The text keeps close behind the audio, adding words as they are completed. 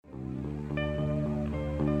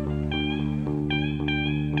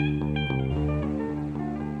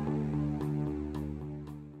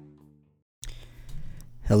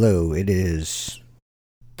Hello, it is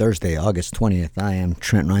Thursday, August 20th. I am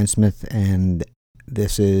Trent Reinsmith, and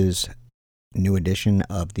this is a new edition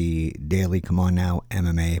of the Daily Come On Now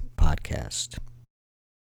MMA podcast.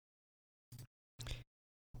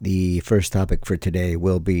 The first topic for today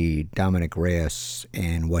will be Dominic Reyes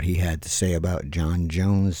and what he had to say about Jon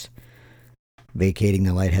Jones vacating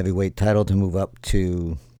the light heavyweight title to move up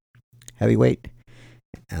to heavyweight.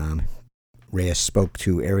 Reyes spoke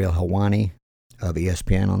to Ariel Helwani of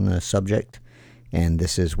ESPN on the subject, and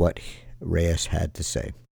this is what Reyes had to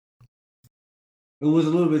say. It was a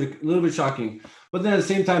little bit shocking, but then at the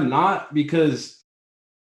same time, not, because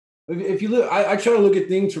if you look, I try to look at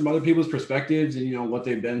things from other people's perspectives and what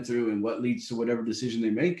they've been through and what leads to whatever decision they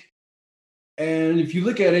make. And if you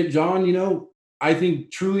look at it, Jon, I think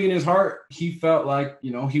truly in his heart, he felt like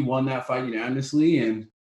he won that fight unanimously, and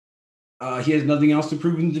he has nothing else to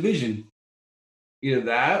prove in the division. Either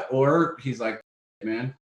that, or he's like,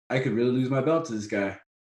 man, I could really lose my belt to this guy.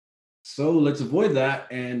 So let's avoid that,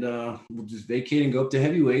 and we'll just vacate and go up to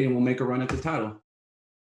heavyweight, and we'll make a run at the title.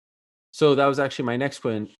 So that was actually my next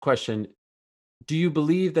question. Do you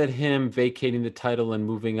believe that him vacating the title and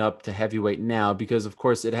moving up to heavyweight now, because of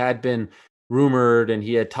course it had been rumored and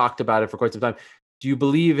he had talked about it for quite some time, do you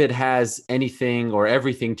believe it has anything or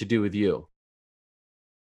everything to do with you?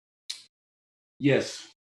 Yes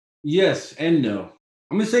and no.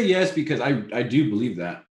 I'm going to say yes because I do believe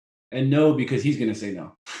that, and no because he's going to say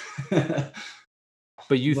no.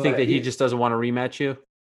 But you think that he just doesn't want to rematch you?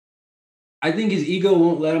 I think his ego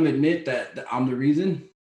won't let him admit that I'm the reason.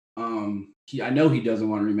 I know he doesn't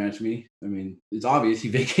want to rematch me. I mean, it's obvious. He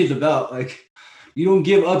vacated the belt. Like, you don't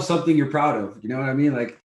give up something you're proud of. You know what I mean?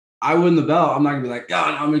 Like, I win the belt. I'm not going to be like,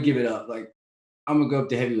 God, I'm going to give it up. Like, I'm going to go up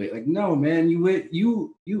to heavyweight. Like, no, man,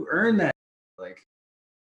 you earned that. Like,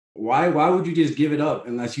 why would you just give it up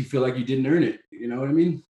unless you feel like you didn't earn it? You know what I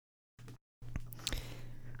mean?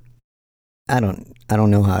 I don't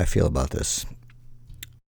know how I feel about this.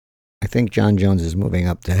 I think Jon Jones is moving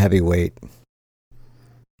up to heavyweight,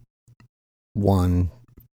 one,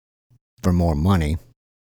 for more money,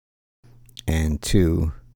 and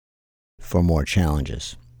two, for more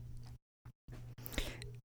challenges.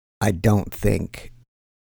 I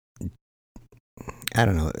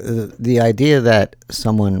don't know, the idea that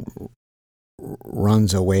someone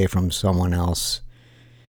runs away from someone else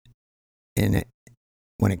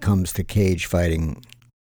when it comes to cage fighting,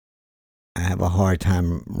 I have a hard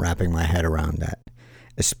time wrapping my head around that,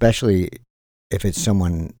 especially if it's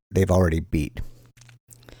someone they've already beat.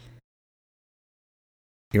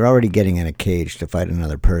 You're already getting in a cage to fight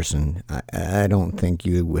another person. I don't think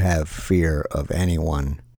you have fear of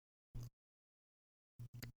anyone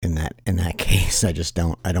in that case. I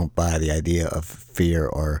don't buy the idea of fear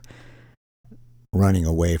or running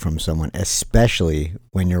away from someone, especially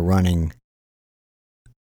when you're running,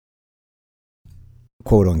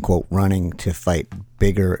 quote unquote, running to fight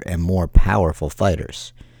bigger and more powerful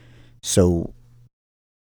fighters. So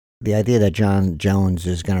the idea that Jon Jones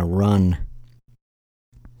is going to run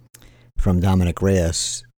from Dominic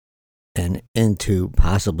Reyes and into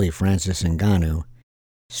possibly Francis Ngannou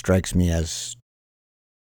strikes me as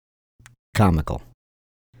comical.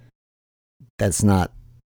 That's not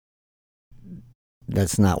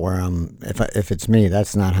where I'm. If it's me,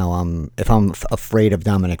 that's not how I'm. If I'm afraid of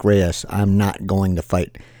Dominic Reyes, I'm not going to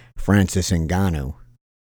fight Francis Ngannou.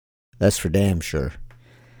 That's for damn sure.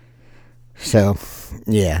 So,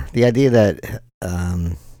 yeah, the idea that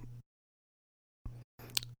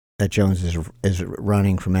that Jones is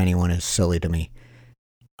running from anyone is silly to me.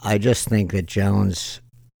 I just think that Jones,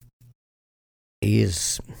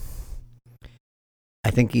 I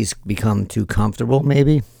think he's become too comfortable,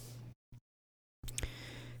 maybe.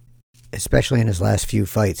 Especially in his last few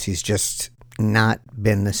fights, he's just not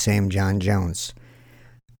been the same Jon Jones.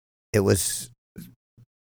 It was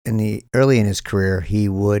early in his career, he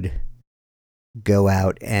would go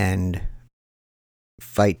out and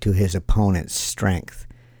fight to his opponent's strength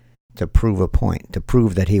to prove a point, to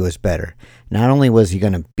prove that he was better. Not only was he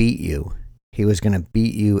going to beat you, he was going to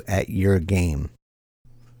beat you at your game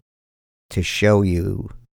to show you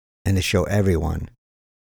and to show everyone.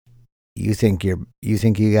 You think you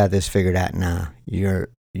got this figured out? Nah, you're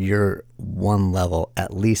one level,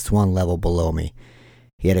 at least one level below me.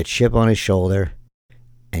 He had a chip on his shoulder,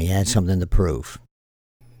 and he had something to prove.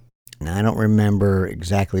 Now, I don't remember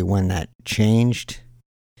exactly when that changed,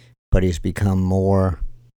 but he's become more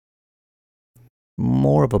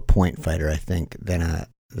of a point fighter, I think,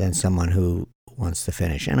 than someone who wants to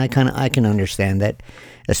finish. And I can understand that,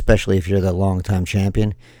 especially if you're the longtime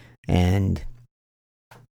champion, and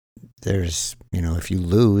there's, if you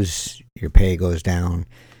lose, your pay goes down.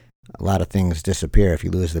 A lot of things disappear if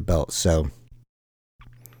you lose the belt. So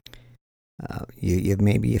you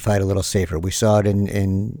maybe you fight a little safer. We saw it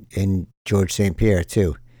in George St. Pierre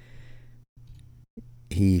too.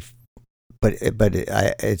 It's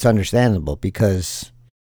understandable because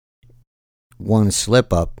one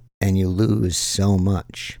slip up and you lose so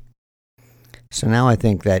much. So now I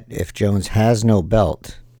think that if Jones has no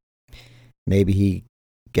belt, maybe he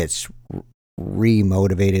gets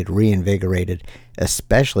re-motivated, reinvigorated,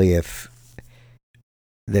 especially if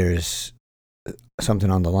there's something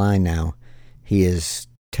on the line now. He is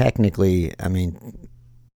technically, I mean,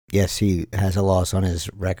 yes, he has a loss on his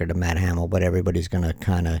record to Matt Hamill, but everybody's going to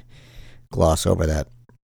kind of gloss over that.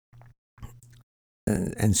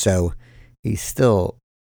 And so he still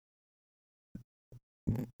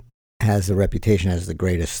has the reputation as the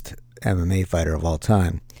greatest MMA fighter of all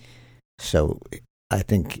time. So I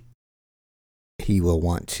think he will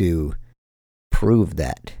want to prove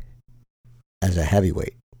that as a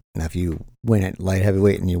heavyweight. Now, if you win at light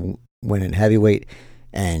heavyweight and you win at heavyweight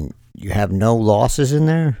and you have no losses in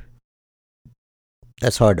there,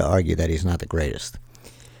 that's hard to argue that he's not the greatest.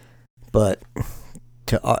 But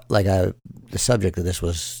the subject of this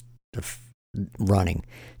was running.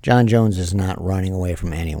 John Jones is not running away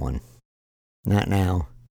from anyone. Not now.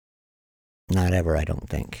 Not ever, I don't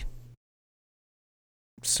think.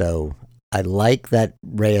 So I like that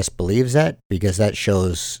Reyes believes that because that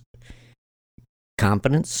shows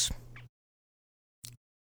confidence.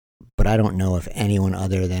 But I don't know if anyone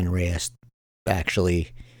other than Reyes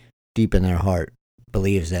actually, deep in their heart,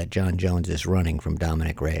 believes that John Jones is running from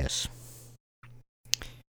Dominic Reyes.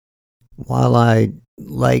 While I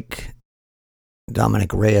like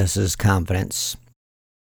Dominic Reyes' confidence,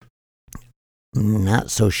 I'm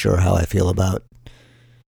not so sure how I feel about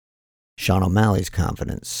Sean O'Malley's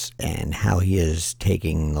confidence and how he is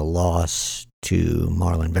taking the loss to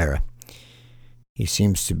Marlon Vera. He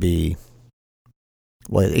seems to be,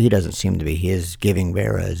 well, he doesn't seem to be. He is giving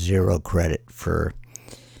Vera zero credit for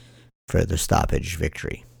the stoppage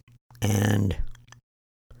victory. And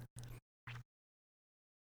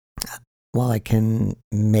while I can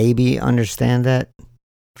maybe understand that,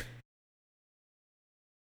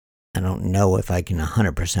 I don't know if I can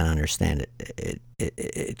 100% understand it.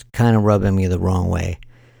 It's kind of rubbing me the wrong way.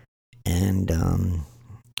 And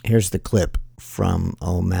here's the clip from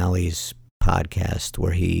O'Malley's podcast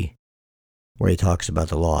where he talks about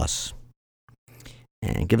the loss.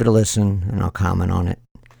 And give it a listen, and I'll comment on it.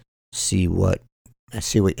 See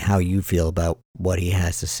how you feel about what he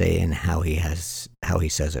has to say and how he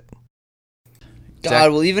says it.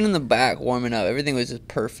 God, well, even in the back warming up, everything was just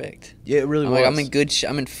perfect. Yeah, it really was. Like,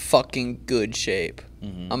 I'm in fucking good shape.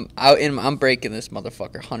 Mm-hmm. I'm breaking this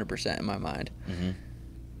motherfucker 100% in my mind. Mm-hmm.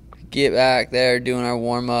 Get back there, doing our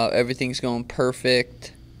warm up. Everything's going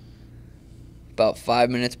perfect. About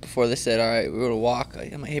 5 minutes before they said, all right, we're gonna walk.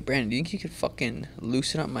 I'm like, hey, Brandon, do you think you could fucking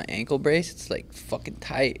loosen up my ankle brace? It's like fucking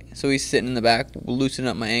tight. So he's sitting in the back, loosening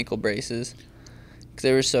up my ankle braces because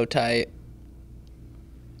they were so tight.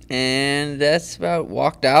 And that's about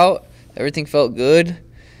walked out. Everything felt good.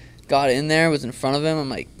 Got in there, was in front of him. I'm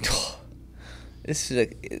like, oh,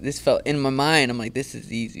 this felt in my mind. I'm like, this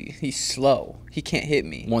is easy. He's slow. He can't hit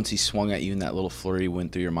me. Once he swung at you and that little flurry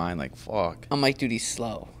went through your mind, like, fuck. I'm like, dude, he's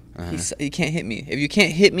slow. Uh-huh. He can't hit me. If you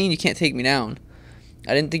can't hit me, you can't take me down.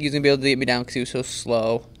 I didn't think he was going to be able to get me down because he was so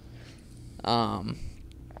slow. And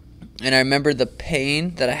I remember the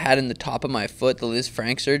pain that I had in the top of my foot, the Liz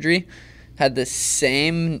Frank surgery, had the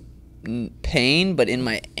same pain, but in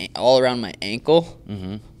my all around my ankle.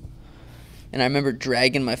 Mm-hmm. And I remember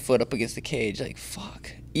dragging my foot up against the cage, like,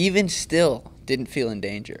 fuck. Even still, didn't feel in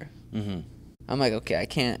danger. Mm-hmm. I'm like,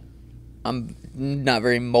 okay, I'm not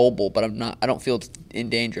very mobile, but I don't feel in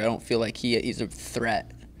danger. I don't feel like he's a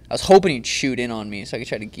threat. I was hoping he'd shoot in on me so I could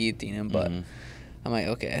try to guillotine him, but I'm like,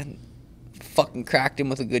 okay. Fucking cracked him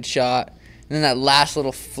with a good shot. And then that last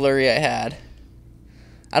little flurry I had,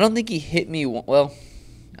 I don't think he hit me, I don't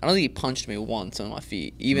think he punched me once on my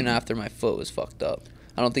feet, even after my foot was fucked up.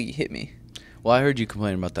 I don't think he hit me. Well, I heard you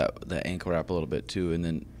complain about that ankle wrap a little bit too, and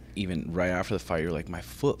then even right after the fight, you're like, my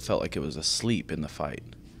foot felt like it was asleep in the fight.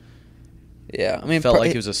 Yeah, I mean, felt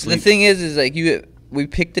like it was asleep. The thing is like we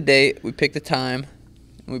picked the date, we picked the time,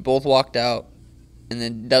 and we both walked out, and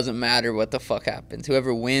then it doesn't matter what the fuck happens.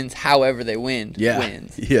 Whoever wins, however they win,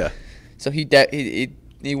 wins. Yeah. So he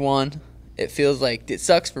won. It feels like it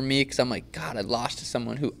sucks for me because I'm like, God, I lost to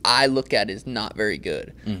someone who I look at is not very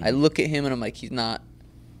good. Mm-hmm. I look at him and I'm like, he's not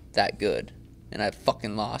that good, and I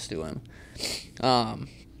fucking lost to him.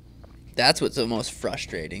 That's what's the most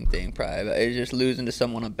frustrating thing, probably, is just losing to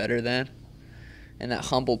someone I'm better than. And that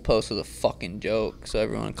humbled post was a fucking joke. So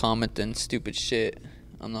everyone commenting stupid shit.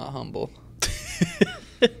 I'm not humble.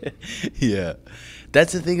 Yeah.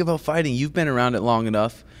 That's the thing about fighting. You've been around it long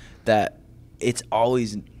enough that it's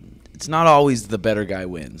not always the better guy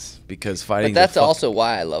wins, because fighting. But that's also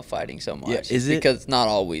why I love fighting so much. Yeah, is it? Because it's not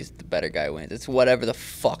always the better guy wins. It's whatever the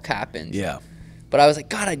fuck happens. Yeah. But I was like,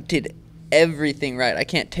 God, I did everything right. I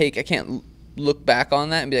can't look back on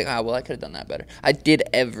that and be like, well, I could have done that better. I did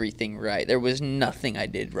everything right. There was nothing I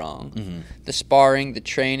did wrong. Mm-hmm. The sparring, the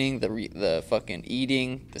training, the fucking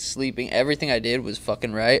eating, the sleeping, everything I did was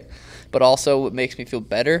fucking right. But also what makes me feel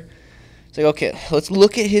better, it's like, okay, let's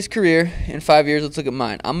look at his career in 5 years. Let's look at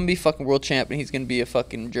mine. I'm going to be fucking world champ, and he's going to be a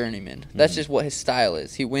fucking journeyman. That's just what his style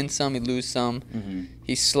is. He wins some, he loses some.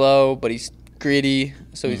 He's slow, but he's gritty,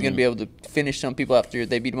 so he's going to be able to finish some people after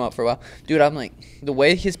they beat him up for a while. Dude, I'm like, the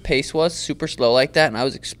way his pace was, super slow like that, and I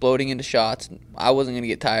was exploding into shots. I wasn't going to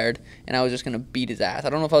get tired, and I was just going to beat his ass. I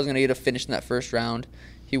don't know if I was going to get a finish in that first round.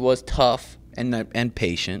 He was tough. And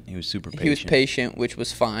patient. He was super patient. He was patient, which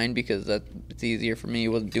was fine because it's easier for me. He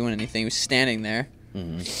wasn't doing anything. He was standing there.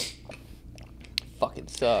 Fucking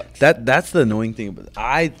sucks. That's the annoying thing.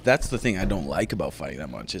 That's the thing I don't like about fighting that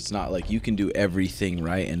much. It's not like you can do everything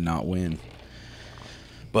right and not win.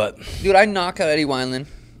 But dude, I knock out Eddie Wineland.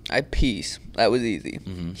 I piece. That was easy.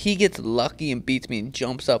 He gets lucky and beats me and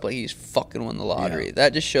jumps up like he's fucking won the lottery. Yeah.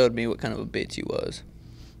 That just showed me what kind of a bitch he was.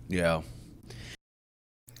 yeah.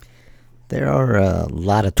 There are a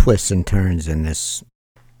lot of twists and turns in this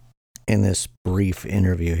brief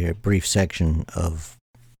interview here, brief section of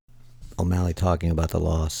O'Malley talking about the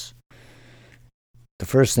loss. The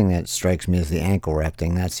first thing that strikes me is the ankle wrap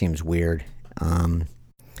thing. That seems weird.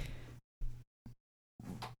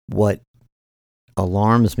 What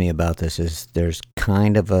alarms me about this is there's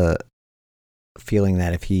kind of a feeling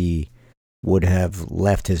that if he would have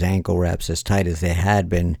left his ankle wraps as tight as they had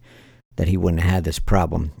been, that he wouldn't have had this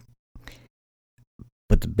problem.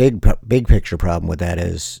 But the big picture problem with that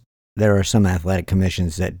is there are some athletic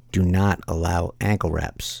commissions that do not allow ankle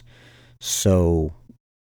wraps. So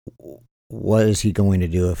what is he going to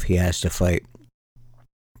do if he has to fight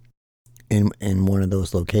in one of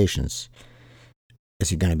those locations? Is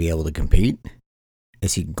he going to be able to compete?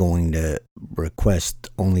 Is he going to request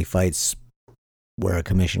only fights where a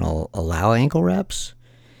commission will allow ankle wraps?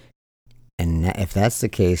 And if that's the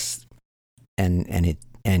case, and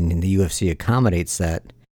the UFC accommodates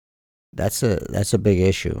that, that's a big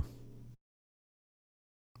issue,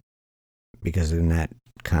 because then that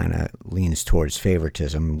kind of leans towards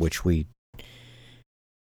favoritism, which we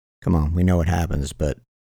know what happens, but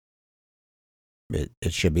it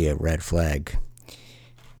should be a red flag,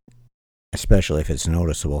 especially if it's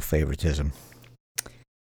noticeable favoritism.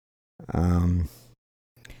 The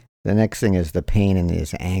next thing is the pain in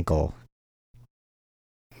his ankle.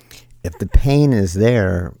 If the pain is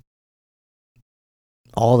there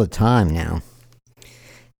all the time now,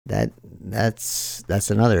 that's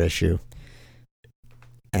another issue.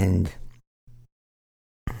 And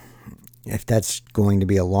if that's going to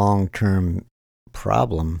be a long-term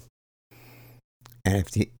problem, and if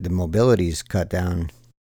the mobility is cut down,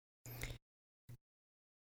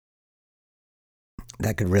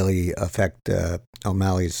 that could really affect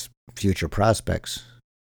O'Malley's future prospects,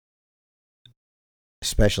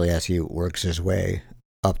 especially as he works his way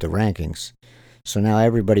up the rankings. So now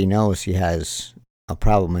everybody knows he has a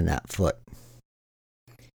problem in that foot.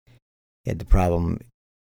 He had the problem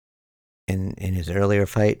in his earlier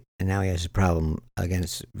fight, and now he has a problem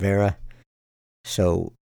against Vera.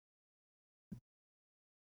 So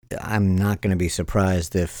I'm not going to be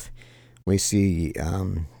surprised if we see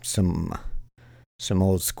some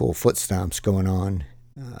old school foot stomps going on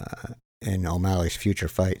in O'Malley's future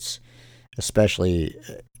fights, especially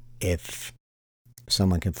if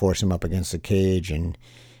someone can force him up against the cage and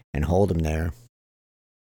hold him there.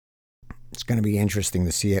 It's going to be interesting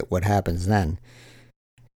to see what happens then,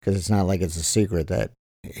 because it's not like it's a secret that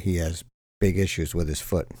he has big issues with his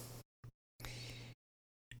foot.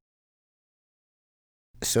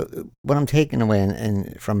 So what I'm taking away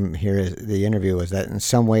and from here is the interview is that in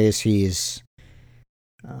some ways he's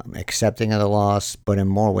accepting of the loss, but in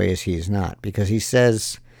more ways he's not, because he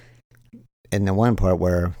says in the one part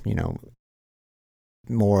where,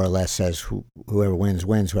 more or less says whoever wins,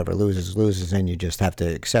 wins, whoever loses, loses, and you just have to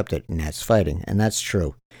accept it, and that's fighting, and that's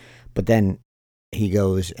true. But then he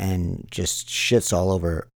goes and just shits all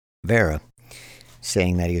over Vera,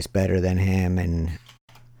 saying that he's better than him and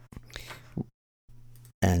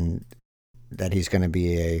that he's going to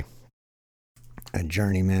be a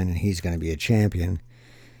journeyman and he's going to be a champion.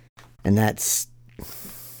 And that's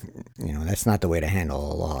not the way to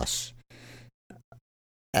handle a loss.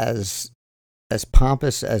 as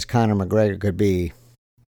pompous as Conor McGregor could be,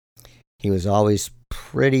 he was always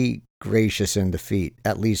pretty gracious in defeat,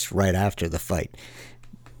 at least right after the fight.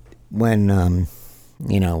 When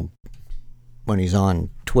when he's on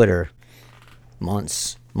Twitter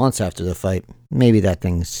months after the fight, maybe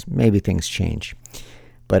things change.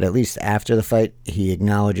 But at least after the fight, he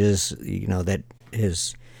acknowledges, that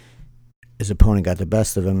his opponent got the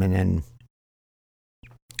best of him, and then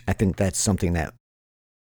I think that's something that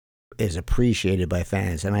is appreciated by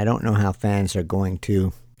fans. And I don't know how fans are going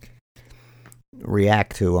to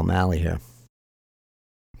react to O'Malley here.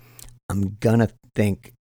 I'm gonna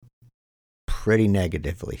think pretty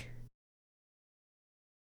negatively.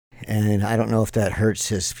 And I don't know if that hurts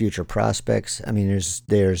his future prospects. I mean,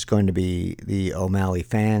 there's going to be the O'Malley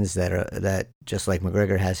fans that just like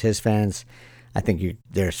McGregor has his fans. I think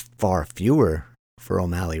there's far fewer for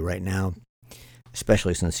O'Malley right now,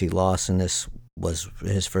 especially since he lost and this was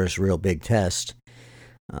his first real big test.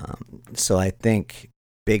 So I think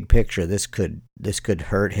big picture, this could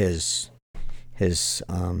hurt his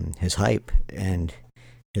hype and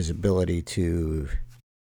his ability to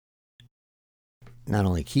not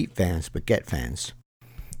only keep fans but get fans,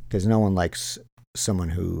 because no one likes someone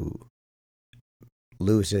who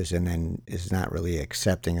loses and then is not really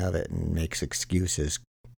accepting of it and makes excuses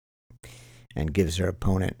and gives their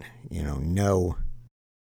opponent no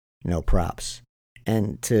props.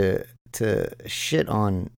 And to shit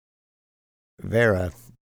on Vera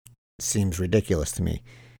seems ridiculous to me.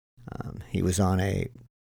 He was on a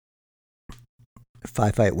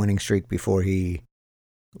 5-fight winning streak before he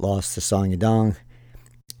lost to Song Yadong,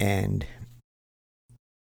 and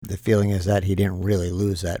the feeling is that he didn't really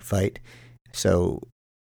lose that fight. So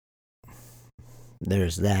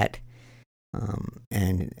there's that.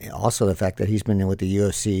 And also the fact that he's been with the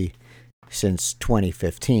UFC since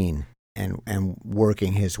 2015 and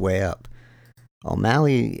working his way up.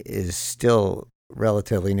 O'Malley is still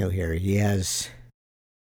relatively new here. He has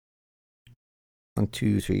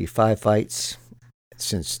 5 fights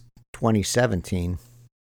since 2017.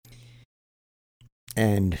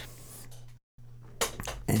 And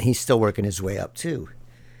he's still working his way up too.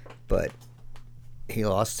 But he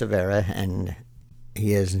lost to Vera, and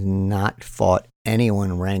he has not fought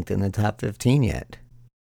anyone ranked in the top 15 yet.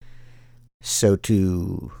 So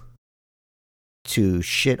to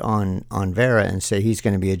shit on Vera and say he's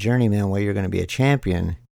going to be a journeyman while you're going to be a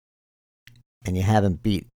champion, and you haven't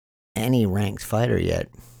beat any ranked fighter yet.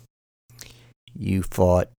 You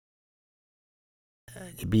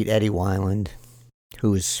beat Eddie Wineland,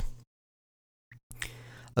 who's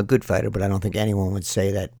a good fighter, but I don't think anyone would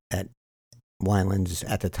say that Wineland's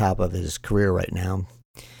at the top of his career right now.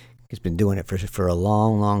 He's been doing it for a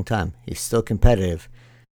long, long time. He's still competitive,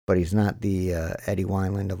 but he's not the Eddie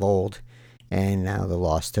Wineland of old. And now the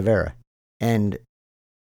loss to Vera. And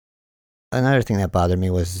another thing that bothered me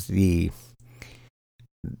was the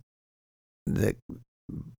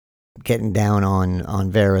getting down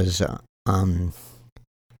on Vera's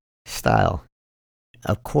style.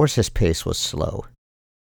 Of course his pace was slow.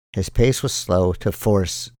 His pace was slow to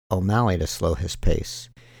force O'Malley to slow his pace.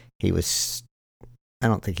 I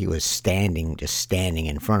don't think he was standing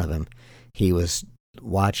in front of him. He was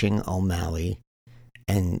watching O'Malley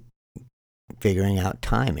and figuring out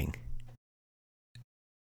timing.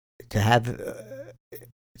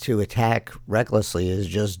 To attack recklessly is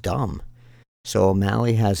just dumb. So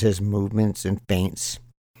O'Malley has his movements and feints,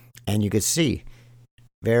 and you could see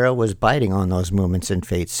Vera was biting on those movements and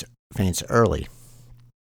feints early.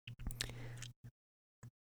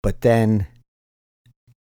 But then,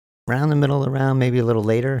 around the middle of the round, maybe a little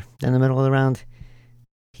later than the middle of the round,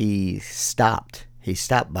 he stopped. He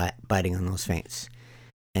stopped biting on those feints.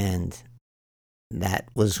 And that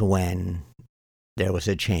was when there was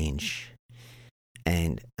a change.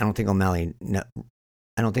 And I don't think O'Malley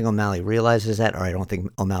realizes that, or I don't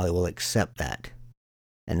think O'Malley will accept that.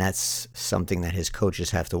 And that's something that his coaches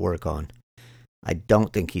have to work on. I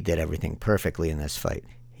don't think he did everything perfectly in this fight.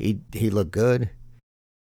 He looked good,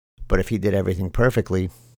 but if he did everything perfectly,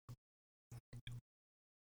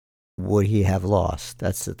 would he have lost?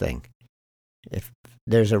 That's the thing. If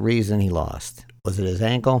there's a reason he lost. Was it his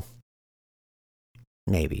ankle?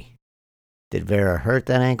 Maybe. Did Vera hurt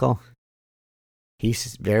that ankle?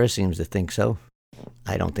 Vera seems to think so.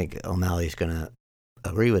 I don't think O'Malley's going to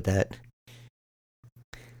agree with that.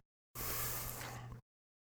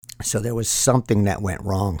 So there was something that went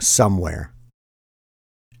wrong somewhere.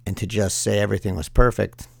 And to just say everything was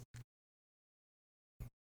perfect,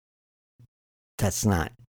 that's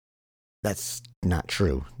not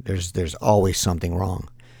true. There's always something wrong.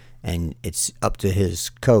 And it's up to his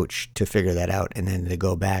coach to figure that out and then to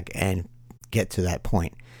go back and get to that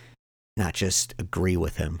point, not just agree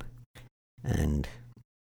with him. And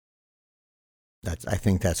I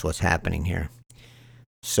think that's what's happening here.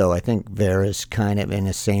 So I think Vera's kind of in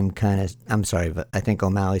the same kind of, but I think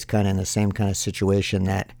O'Malley's kind of in the same kind of situation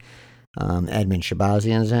that Edmund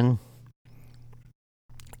Shabazian's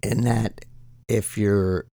in that if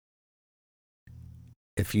you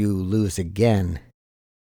lose again,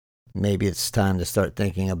 maybe it's time to start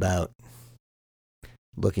thinking about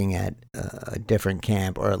looking at a different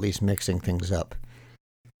camp or at least mixing things up.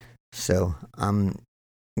 So I'm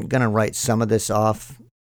going to write some of this off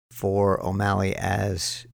for O'Malley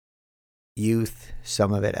as youth,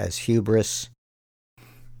 some of it as hubris,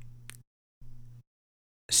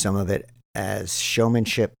 some of it as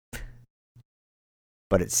showmanship,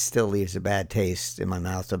 but it still leaves a bad taste in my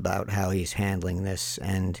mouth about how he's handling this,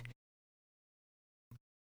 and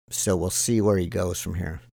so we'll see where he goes from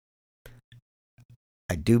here.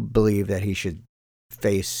 I do believe that he should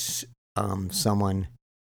face someone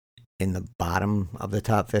in the bottom of the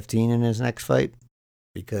top 15 in his next fight,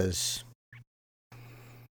 because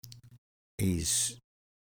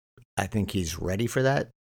I think he's ready for that,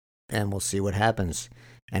 and we'll see what happens.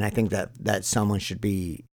 And I think that someone should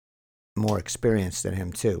be more experienced than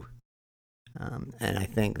him too. And I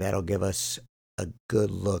think that'll give us a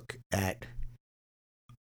good look at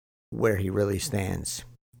where he really stands.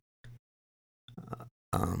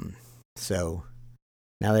 So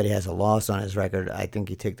now that he has a loss on his record, I think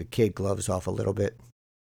you take the kid gloves off a little bit.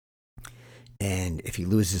 And if he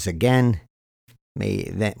loses again,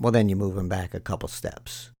 then you move him back a couple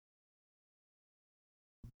steps.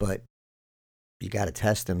 But you got to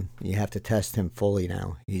test him. You have to test him fully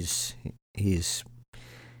now. He has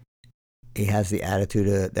the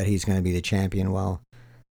attitude that he's going to be the champion. Well,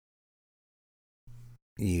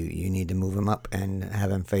 you need to move him up and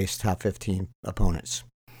have him face top 15 opponents.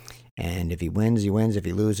 And if he wins, he wins. If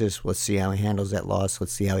he loses, let's see how he handles that loss.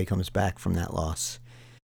 Let's see how he comes back from that loss.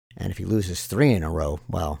 And if he loses 3 in a row,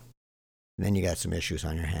 well, then you got some issues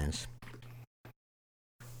on your hands.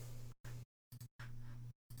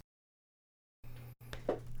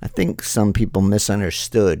 I think some people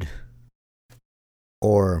misunderstood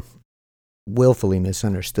or willfully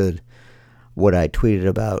misunderstood what I tweeted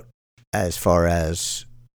about as far as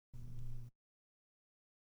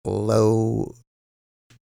low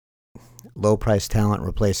price talent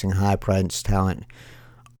replacing high price talent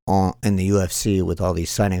in the UFC with all these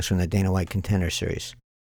signings from the Dana White Contender Series.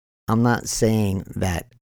 I'm not saying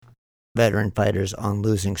that veteran fighters on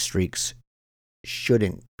losing streaks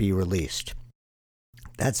shouldn't be released.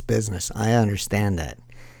 That's business. I understand that.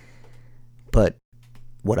 But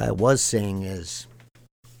what I was saying is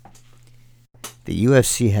the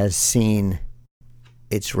UFC has seen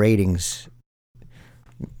its ratings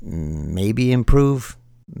maybe improve,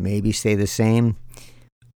 maybe stay the same,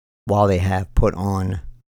 while they have put on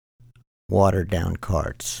watered down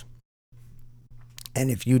cards.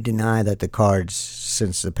 And if you deny that the cards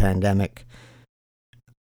since the pandemic,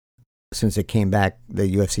 since it came back, the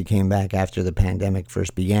UFC came back after the pandemic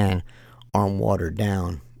first began, aren't watered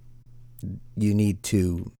down, you need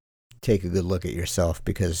to take a good look at yourself,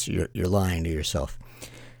 because you're lying to yourself.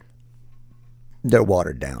 They're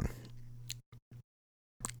watered down.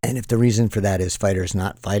 And if the reason for that is fighters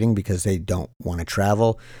not fighting because they don't want to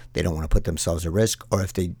travel, they don't want to put themselves at risk, or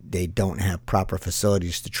if they don't have proper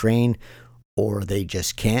facilities to train, or they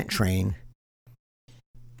just can't train,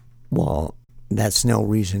 well, that's no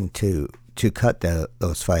reason to cut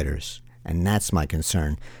those fighters. And that's my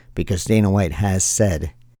concern, because Dana White has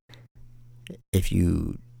said, if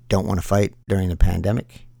you don't want to fight during the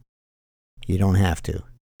pandemic, you don't have to.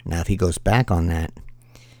 Now, if he goes back on that,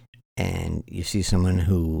 and you see someone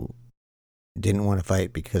who didn't want to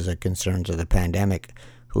fight because of concerns of the pandemic,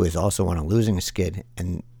 who is also on a losing skid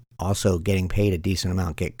and also getting paid a decent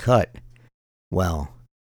amount, get cut, well,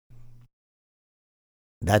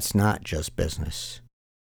 that's not just business.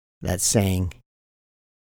 That's saying,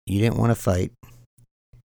 you didn't want to fight,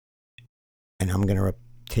 and I'm going to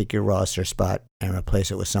take your roster spot and replace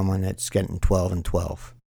it with someone that's getting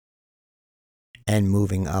 12-12 and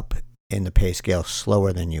moving up in the pay scale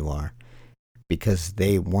slower than you are, because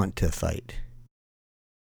they want to fight,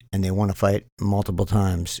 and they want to fight multiple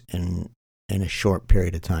times in a short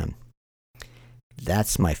period of time.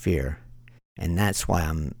 That's my fear, and that's why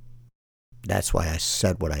I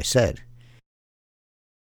said what I said.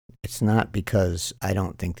 It's not because I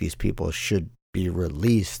don't think these people should be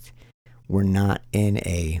released. We're not in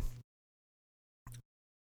a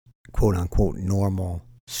quote unquote normal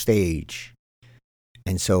stage.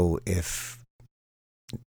 And so if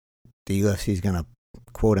the UFC is going to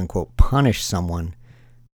quote unquote punish someone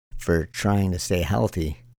for trying to stay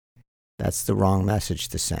healthy, that's the wrong message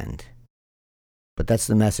to send. But that's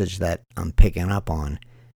the message that I'm picking up on,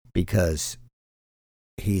 because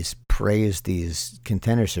he's praised these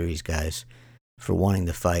Contender Series guys for wanting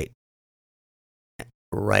to fight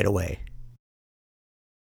right away.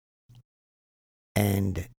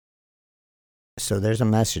 And so there's a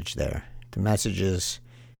message there. The message is,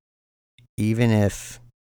 even if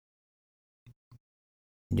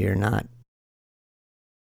you're not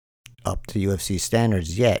up to UFC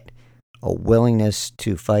standards yet, a willingness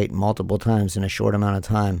to fight multiple times in a short amount of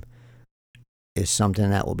time is something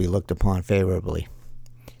that will be looked upon favorably.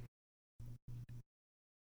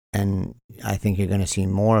 And I think you're going to see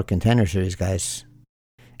more Contender Series guys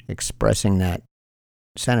expressing that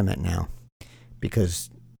sentiment now, because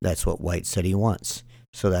that's what White said he wants.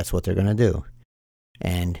 So that's what they're going to do.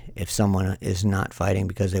 And if someone is not fighting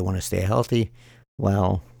because they want to stay healthy,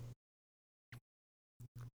 well,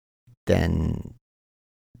 then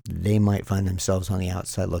they might find themselves on the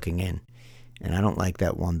outside looking in. And I don't like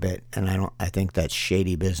that one bit. And I think that's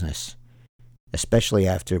shady business, especially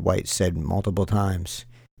after White said multiple times,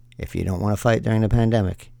 if you don't want to fight during the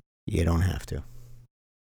pandemic, you don't have to.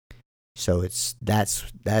 So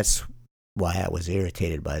that's why I was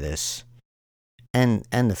irritated by this. And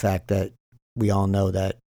the fact that we all know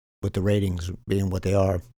that with the ratings being what they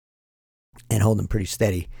are and holding pretty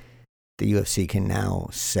steady, the UFC can now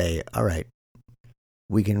say, all right,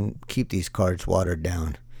 we can keep these cards watered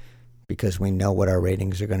down because we know what our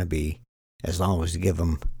ratings are going to be, as long as we give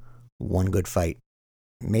them one good fight.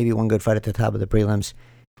 Maybe one good fight at the top of the prelims,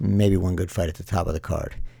 maybe one good fight at the top of the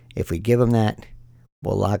card. If we give them that,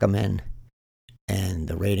 we'll lock them in, and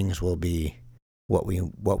the ratings will be what we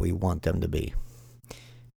want them to be.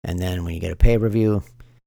 And then when you get a pay-per-view,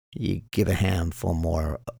 you give a handful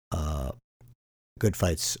more good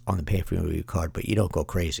fights on the pay-per-view card, but you don't go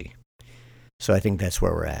crazy. So I think that's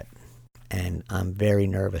where we're at. And I'm very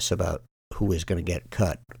nervous about who is going to get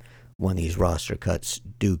cut when these roster cuts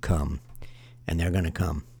do come. And they're going to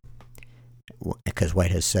come, because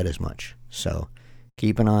White has said as much. So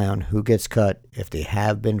keep an eye on who gets cut, if they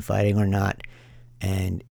have been fighting or not,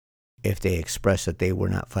 and if they express that they were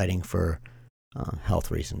not fighting for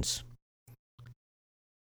health reasons.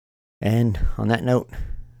 And on that note,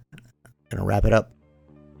 I'm going to wrap it up.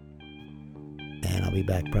 And I'll be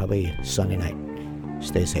back probably Sunday night.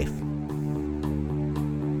 Stay safe.